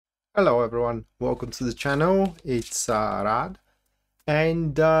Hello everyone, welcome to the channel. It's Rad,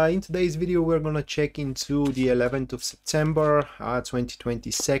 and in today's video we're gonna check into the 11th of September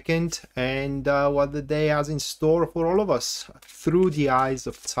 2022 and what the day has in store for all of us through the eyes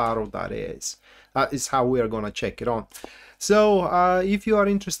of tarot. That is how we are gonna check it on. So if you are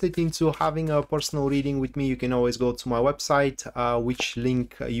interested into having a personal reading with me, you can always go to my website, which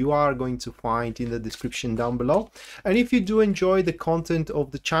link you are going to find in the description down below. And if you do enjoy the content of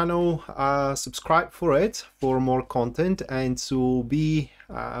the channel, subscribe for it for more content and to be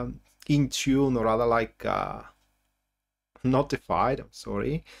in tune, or rather like notified, I'm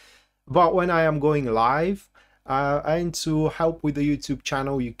sorry, but when I am going live. And to help with the YouTube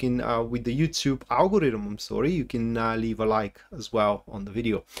channel, you can with the YouTube algorithm, I'm sorry, you can leave a like as well on the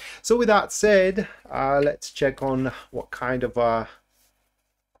video. So with that said, let's check on what kind of a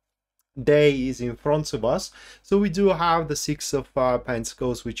day is in front of us. So we do have the Six of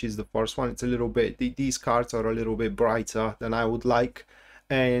Pentacles, which is the first one. It's a little bit, these cards are a little bit brighter than I would like,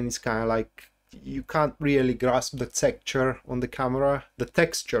 and it's kind of like you can't really grasp the texture on the camera,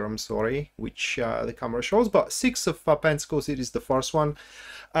 I'm sorry, which the camera shows. But Six of Pentacles, it is the first one.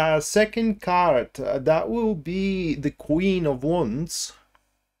 Second card, that will be the Queen of Wands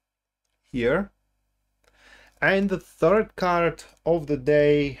here. And the third card of the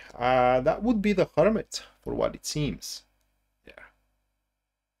day, that would be the Hermit, for what it seems. Yeah,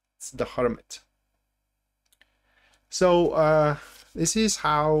 it's the Hermit. So this is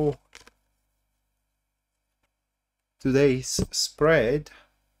how today's spread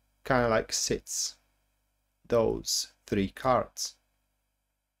kind of like sits, those three cards.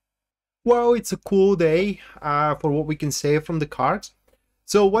 Well, it's a cool day for what we can say from the cards.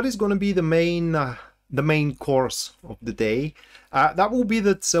 So what is going to be the main course of the day? That will be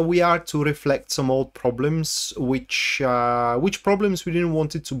that we are to reflect some old problems, which problems we didn't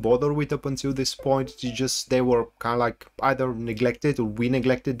want to bother with up until this point. It's just they were kind of like either neglected or we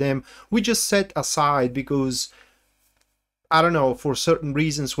neglected them. We just set aside because, I don't know, for certain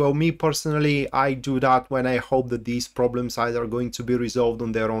reasons. Well, me personally, I do that when I hope that these problems either are going to be resolved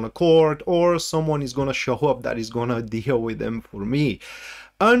on their own accord or someone is going to show up that is going to deal with them for me.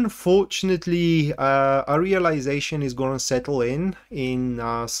 Unfortunately, a realization is going to settle in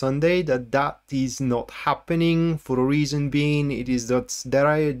Sunday that is not happening, for a reason being it is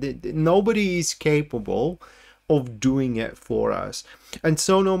that nobody is capable of doing it for us. And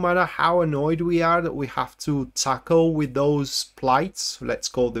so no matter how annoyed we are that we have to tackle with those plights, let's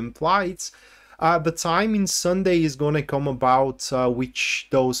call them plights, the time in Sunday is going to come about which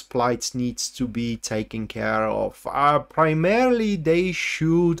those plights needs to be taken care of. Primarily they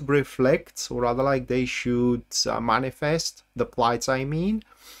should reflect, or rather like they should manifest, the plights I mean,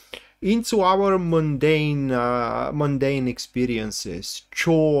 into our mundane experiences,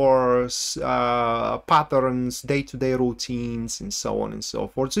 chores, patterns, day-to-day routines, and so on and so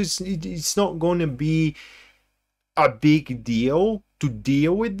forth. So it's not going to be a big deal to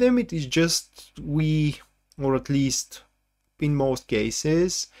deal with them. It is just we, or at least in most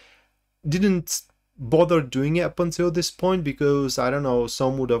cases, didn't bother doing it up until this point because, I don't know,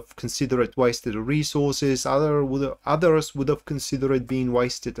 some would have considered it wasted resources, others would have considered it being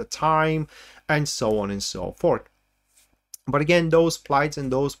wasted a time, and so on and so forth. But again, those plights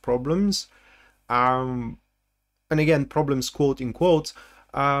and those problems, and again, problems quote in quotes,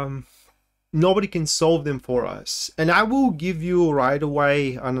 nobody can solve them for us. And I will give you right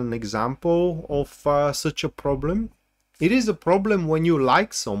away an example of such a problem. It is a problem when you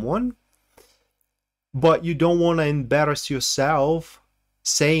like someone, but you don't want to embarrass yourself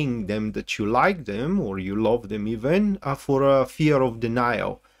saying them that you like them or you love them even for a fear of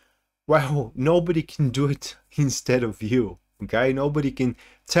denial. Well, nobody can do it instead of you, okay? Nobody can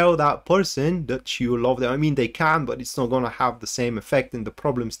tell that person that you love them. I mean, they can, but it's not going to have the same effect and the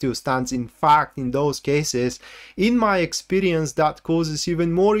problem still stands. In fact, in those cases, in my experience, that causes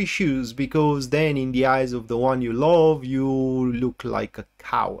even more issues because then in the eyes of the one you love, you look like a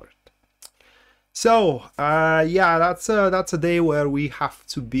coward. So yeah, that's a day where we have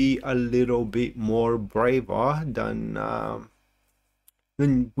to be a little bit more braver than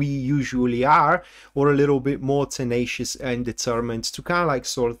we usually are, or a little bit more tenacious and determined to kind of like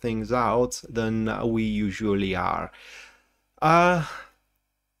sort things out than we usually are.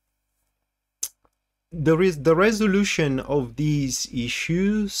 The resolution of these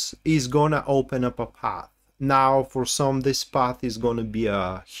issues is gonna open up a path. Now, for some, this path is gonna be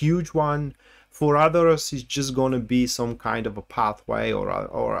a huge one. For others, it's just going to be some kind of a pathway or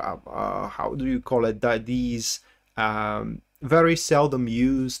how do you call it, that these very seldom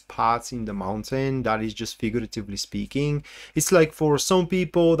used paths in the mountain. That is just figuratively speaking. It's like for some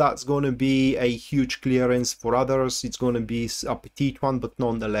people that's going to be a huge clearance, for others it's going to be a petite one, but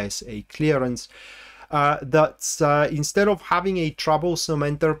nonetheless a clearance. That's instead of having a troublesome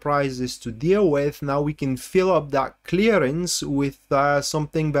enterprises to deal with, now we can fill up that clearance with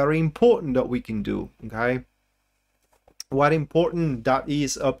something very important that we can do. Okay, what important, that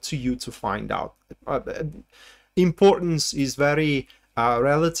is up to you to find out. Importance is very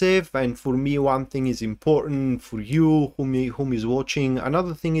relative, and for me one thing is important, for you whom is watching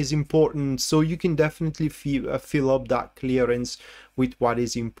another thing is important. So you can definitely fill up that clearance with what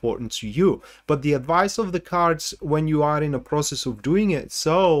is important to you. But the advice of the cards when you are in a process of doing it,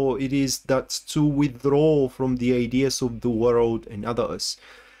 so it is that to withdraw from the ideas of the world and others.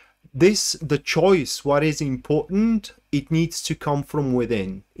 The choice, what is important, it needs to come from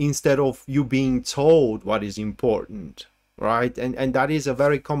within instead of you being told what is important, right? And that is a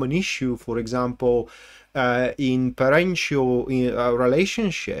very common issue, for example, in parental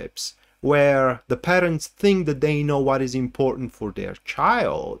relationships, where the parents think that they know what is important for their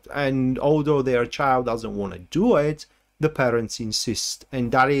child, and although their child doesn't want to do it, the parents insist,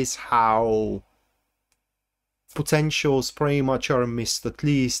 and that is how potentials pretty much are missed, at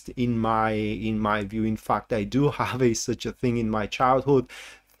least in my view. In fact, I do have such a thing in my childhood.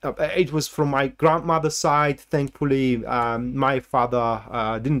 It was from my grandmother's side. Thankfully, my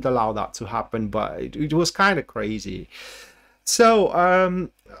father didn't allow that to happen, but it was kind of crazy. So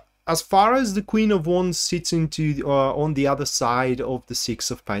as far as the Queen of Wands sits into on the other side of the Six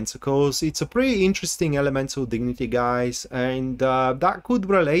of Pentacles, it's a pretty interesting elemental dignity, guys, and that could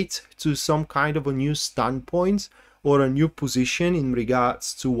relate to some kind of a new standpoint or a new position in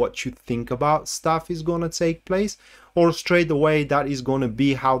regards to what you think about stuff is going to take place, or straight away that is going to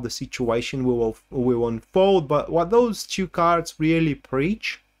be how the situation will unfold. But what those two cards really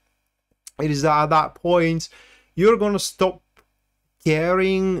preach, it is that at that point you're going to stop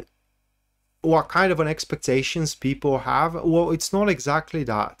caring what kind of an expectations people have. Well, it's not exactly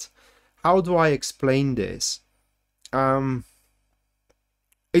that. How do I explain this?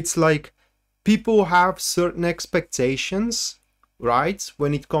 It's like people have certain expectations, right?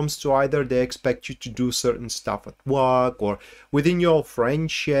 When it comes to either they expect you to do certain stuff at work or within your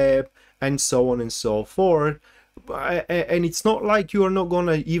friendship and so on and so forth. And it's not like you are not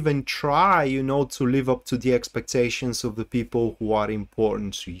gonna even try, you know, to live up to the expectations of the people who are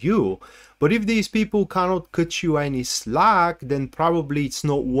important to you. But if these people cannot cut you any slack, then probably it's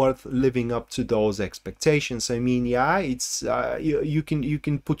not worth living up to those expectations. I mean, yeah, it's you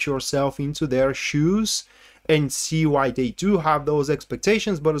can put yourself into their shoes and see why they do have those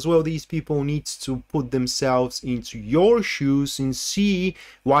expectations, but as well these people need to put themselves into your shoes and see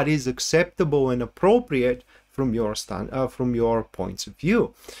what is acceptable and appropriate from your points of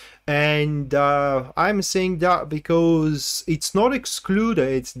view. And I'm saying that because it's not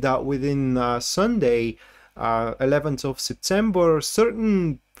excluded that within Sunday, 11th of September,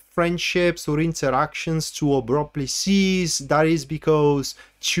 certain friendships or interactions to abruptly cease. That is because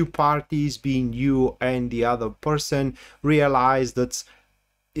two parties, being you and the other person, realize that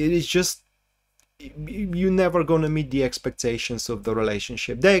it is just you're never gonna meet the expectations of the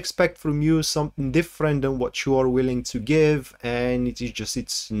relationship. They expect from you something different than what you are willing to give, and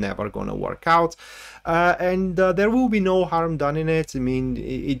it's never gonna work out. And there will be no harm done in it. I mean,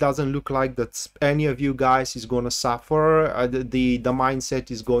 it doesn't look like that any of you guys is gonna suffer. The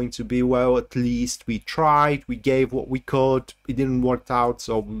mindset is going to be, well, at least we tried, we gave what we could, it didn't work out,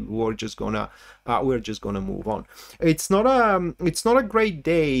 so we're just gonna move on. It's not a great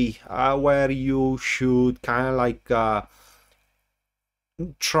day where you should kind of like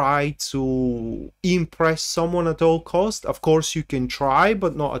try to impress someone at all cost. Of course you can try,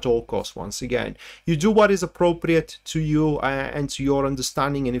 but not at all cost. Once again, you do what is appropriate to you and to your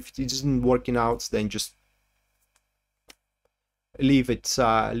understanding, and if it isn't working out, then just leave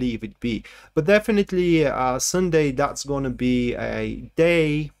it be. But definitely Sunday, that's going to be a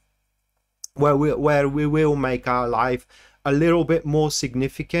day where we will make our life a little bit more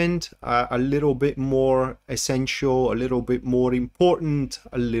significant, a little bit more essential, a little bit more important,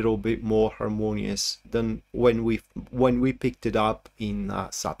 a little bit more harmonious than when we picked it up in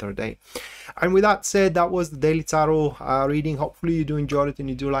Saturday. And with that said, that was the Daily Tarot reading. Hopefully you do enjoy it and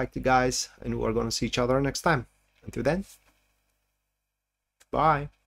you do like it, guys, and we're going to see each other next time. Until then, bye.